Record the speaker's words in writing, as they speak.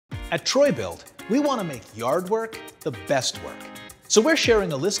At Troy-Bilt, we want to make yard work the best work. So we're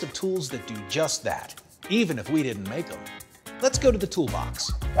sharing a list of tools that do just that, even if we didn't make them. Let's go to the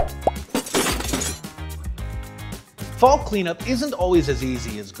toolbox. Fall cleanup isn't always as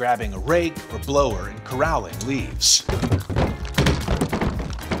easy as grabbing a rake or blower and corralling leaves.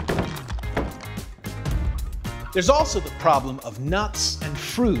 There's also the problem of nuts and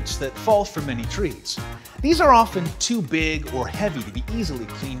fruits that fall from many trees. These are often too big or heavy to be easily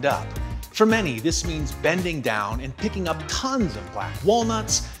cleaned up. For many, this means bending down and picking up tons of black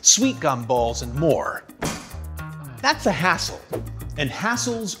walnuts, sweet gum balls, and more. That's a hassle, and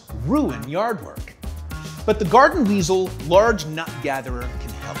hassles ruin yard work. But the Garden Weasel large nut gatherer can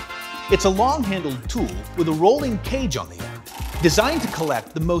help. It's a long-handled tool with a rolling cage on the end, designed to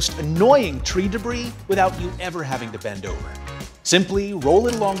collect the most annoying tree debris without you ever having to bend over. Simply roll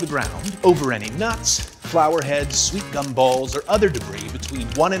it along the ground over any nuts, flower heads, sweet gum balls, or other debris between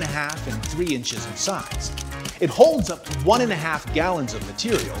 1.5 and 3 inches in size. It holds up to 1.5 gallons of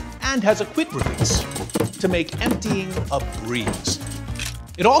material and has a quick release to make emptying a breeze.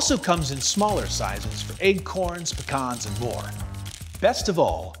 It also comes in smaller sizes for acorns, pecans, and more. Best of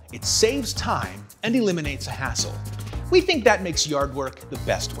all, it saves time and eliminates a hassle. We think that makes yard work the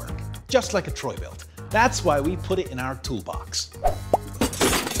best work, just like a Troy-Bilt. That's why we put it in our toolbox.